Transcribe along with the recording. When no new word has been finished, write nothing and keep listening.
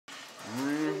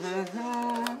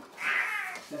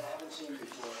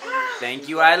Thank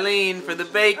you, Eileen, for the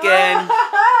bacon.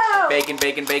 Bacon,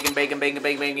 bacon, bacon, bacon, bacon,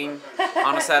 bacon, bacon.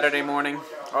 On a Saturday morning.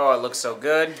 Oh, it looks so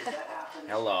good.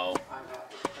 Hello.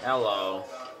 Hello.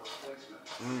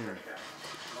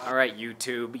 All right,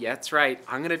 YouTube. Yeah, that's right.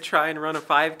 I'm going to try and run a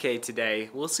 5K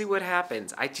today. We'll see what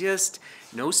happens.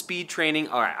 No speed training.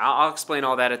 All right, I'll explain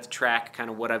all that at the track, kind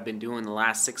of what I've been doing the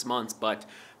last 6 months, but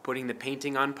putting the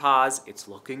painting on pause, it's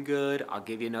looking good. I'll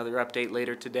give you another update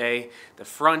later today. The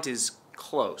front is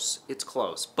close. It's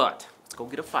close, but let's go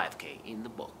get a 5K in the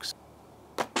books.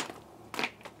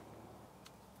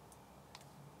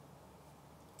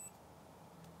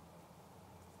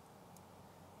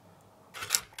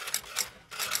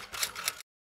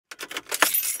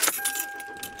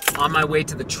 On my way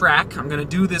to the track, I'm gonna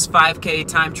do this 5K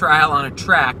time trial on a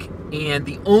track, and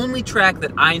the only track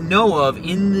that I know of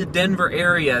in the Denver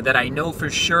area that I know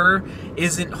for sure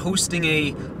isn't hosting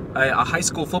a high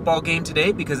school football game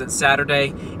today because it's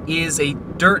Saturday is a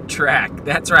dirt track.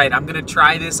 That's right, I'm gonna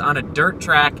try this on a dirt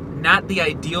track. Not the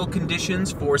ideal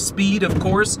conditions for speed, of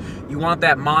course. You want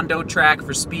that mondo track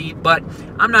for speed, but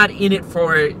I'm not in it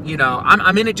for, you know,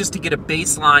 I'm in it just to get a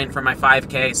baseline for my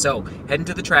 5K, so heading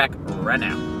to the track right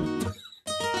now.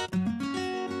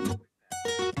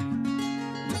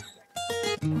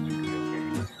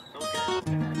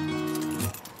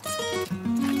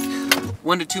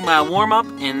 1 to 2 mile warm up,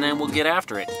 and then we'll get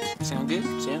after it. Sound good?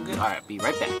 Sound good? All right, be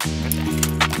right back. Right back.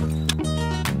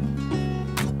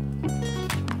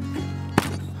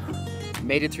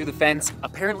 Made it through the fence.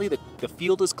 Apparently the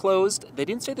field is closed. They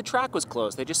didn't say the track was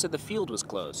closed. They just said the field was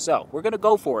closed. So we're gonna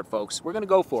go for it, folks. We're gonna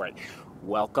go for it.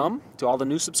 Welcome to all the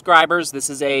new subscribers. This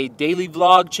is a daily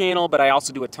vlog channel, but I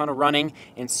also do a ton of running.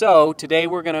 And so today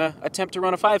we're gonna attempt to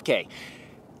run a 5K.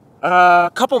 A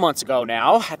couple months ago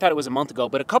now, I thought it was a month ago,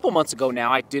 but a couple months ago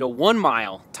now, I did a 1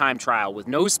 mile time trial with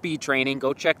no speed training.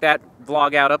 Go check that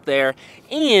vlog out up there.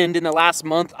 And in the last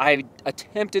month, I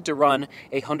attempted to run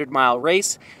a 100-mile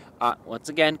race. Once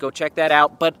again, go check that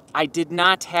out. But I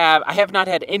have not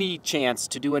had any chance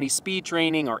to do any speed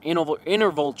training or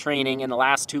interval training in the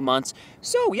last 2 months.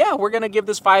 So yeah, we're gonna give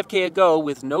this 5K a go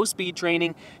with no speed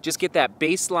training. Just get that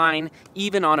baseline,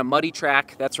 even on a muddy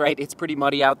track. That's right, it's pretty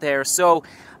muddy out there. So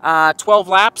 12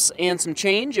 laps and some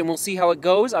change, and we'll see how it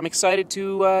goes. I'm excited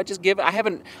to just give. I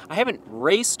haven't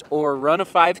raced or run a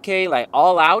 5K like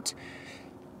all out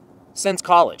since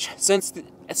college.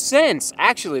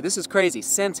 Actually, this is crazy,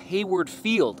 since Hayward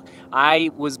Field.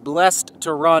 I was blessed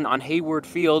to run on Hayward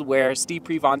Field where Steve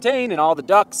Prefontaine and all the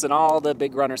Ducks and all the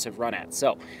big runners have run at.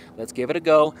 So let's give it a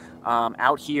go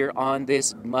out here on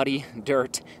this muddy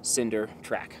dirt cinder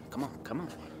track. Come on, come on.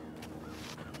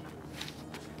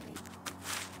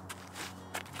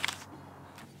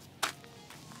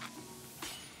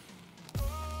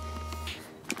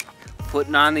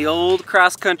 Putting on the old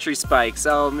cross-country spikes.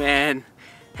 Oh man,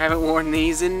 haven't worn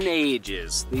these in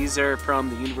ages. These are from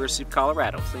the University of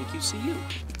Colorado. Thank you, CU.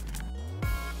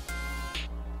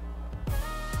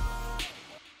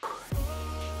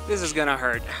 This is gonna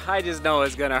hurt. I just know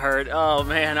it's gonna hurt. Oh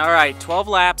man, all right, 12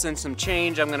 laps and some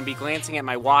change. I'm gonna be glancing at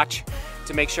my watch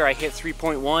to make sure I hit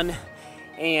 3.1.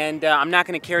 And I'm not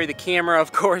gonna carry the camera,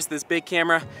 of course, this big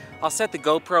camera. I'll set the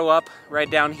GoPro up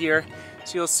right down here.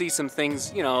 So you'll see some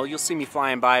things, you know, you'll see me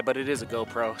flying by, but it is a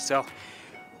GoPro. So,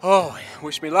 oh,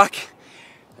 wish me luck.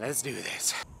 Let's do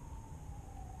this.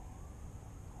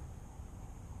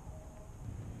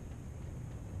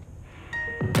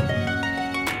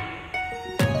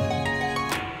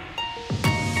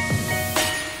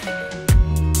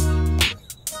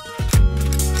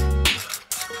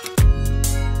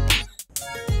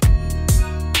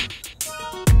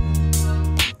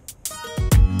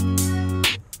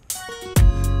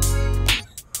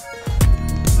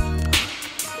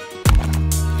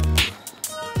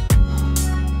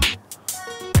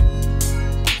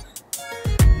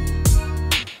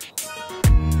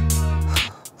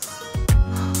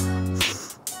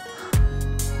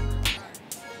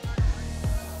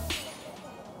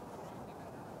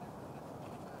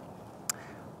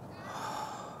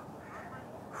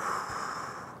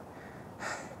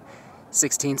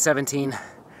 $16, $17.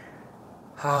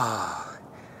 Oh.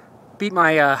 Beat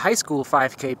my high school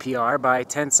 5K PR by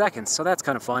 10 seconds, so that's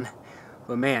kind of fun.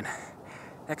 But man,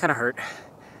 that kind of hurt.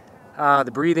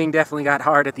 The breathing definitely got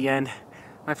hard at the end.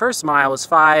 My first mile was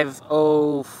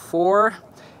 5:04,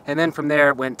 and then from there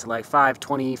it went to like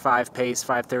 5:25 pace,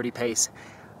 5:30 pace.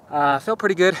 Felt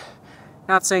pretty good.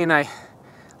 Not saying I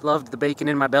loved the bacon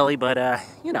in my belly, but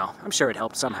you know, I'm sure it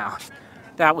helped somehow.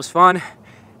 That was fun.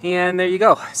 And there you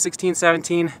go, 16,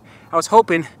 17. I was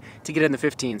hoping to get in the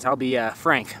 15s, I'll be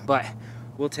frank, but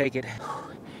we'll take it.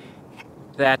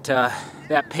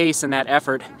 that pace and that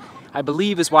effort, I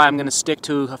believe, is why I'm going to stick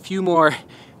to a few more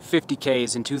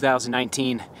 50Ks in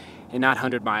 2019 and not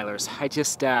 100-milers. I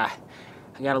just, I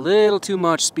got a little too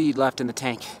much speed left in the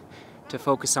tank to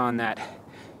focus on that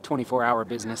 24-hour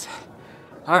business.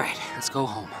 All right, let's go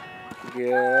home.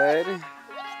 Good.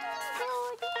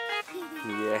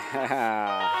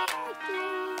 Yeah.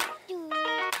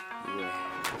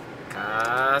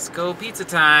 Costco pizza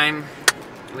time.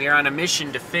 We are on a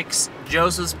mission to fix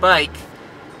Joseph's bike,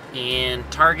 and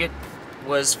Target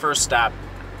was first stop.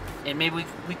 And maybe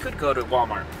we could go to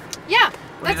Walmart. Yeah,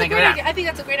 that's a great idea. I think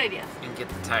that's a great idea. And get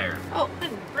the tire. Oh,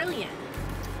 brilliant.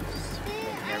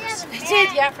 I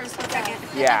did, yeah, for a second.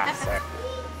 Yeah. Sorry.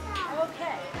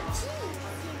 Okay.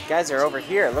 You guys are over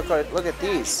here. Look at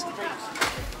these.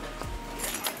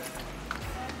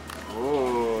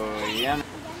 Ooh, yeah.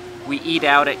 We eat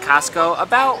out at Costco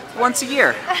about once a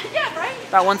year. Yeah, right?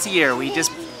 About once a year. We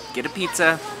just get a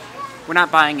pizza. We're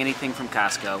not buying anything from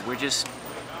Costco. We're just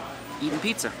eating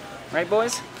pizza. Right,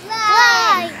 boys?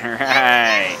 Right.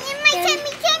 Right. In my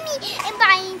tummy, and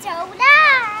buying soda.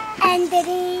 And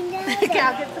then Okay,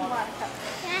 I'll get some water.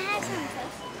 Can I have some?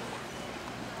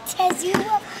 Tell you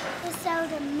what, the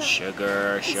soda milk.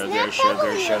 Sugar, It's sugar, not sugar,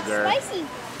 bubbly, sugar. It's spicy.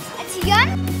 It's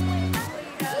yum.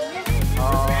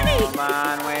 Hold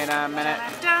on, wait a minute.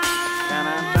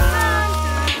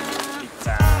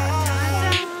 Pizza.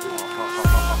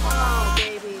 Oh,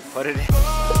 baby. Put it in.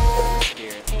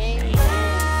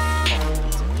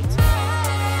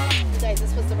 Guys,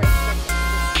 this was the right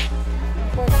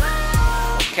thing.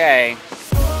 Okay.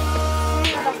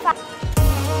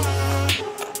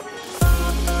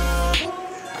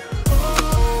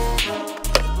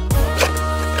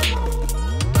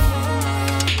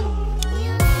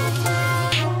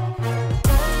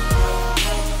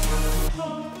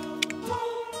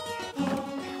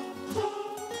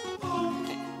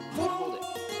 Hold it.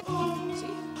 See?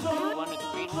 You wanted the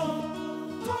green one?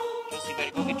 Josie,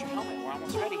 better go get your helmet. We're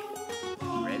almost ready.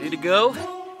 Ready to go?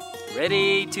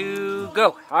 Ready to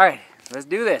go. All right, let's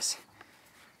do this.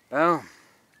 Boom.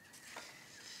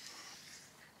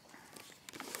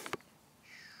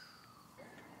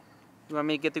 You want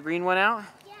me to get the green one out?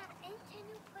 Yeah, and can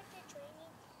you put the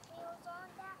training wheels on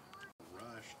that one?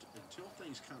 Rushed until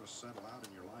things kind of settle out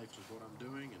in your life is what I'm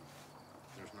doing, and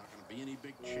there's not going to be any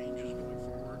big changes going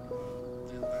forward,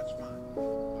 then that's fine.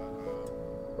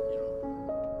 But, you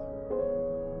know.